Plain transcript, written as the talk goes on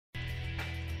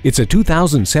It's a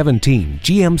 2017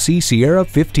 GMC Sierra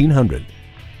 1500.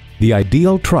 The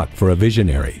ideal truck for a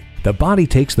visionary. The body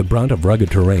takes the brunt of rugged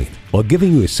terrain while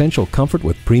giving you essential comfort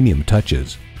with premium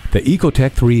touches. The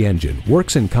ECOTEC3 engine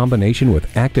works in combination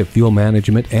with active fuel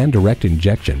management and direct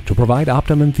injection to provide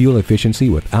optimum fuel efficiency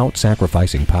without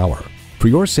sacrificing power. For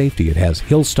your safety, it has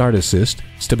hill start assist,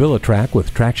 StabiliTrak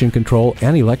with traction control,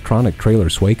 and electronic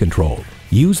trailer sway control.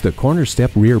 Use the corner step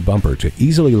rear bumper to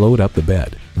easily load up the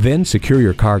bed. Then secure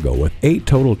your cargo with 8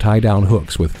 total tie-down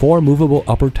hooks with 4 movable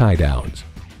upper tie-downs.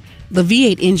 The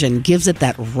V8 engine gives it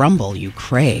that rumble you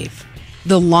crave.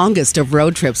 The longest of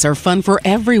road trips are fun for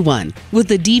everyone with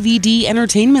the DVD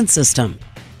entertainment system.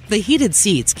 The heated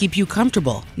seats keep you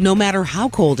comfortable no matter how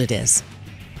cold it is.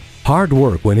 Hard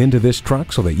work went into this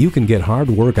truck so that you can get hard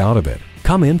work out of it.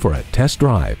 Come in for a test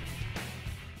drive.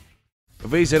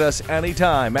 Visit us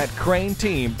anytime at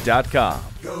crainteam.com.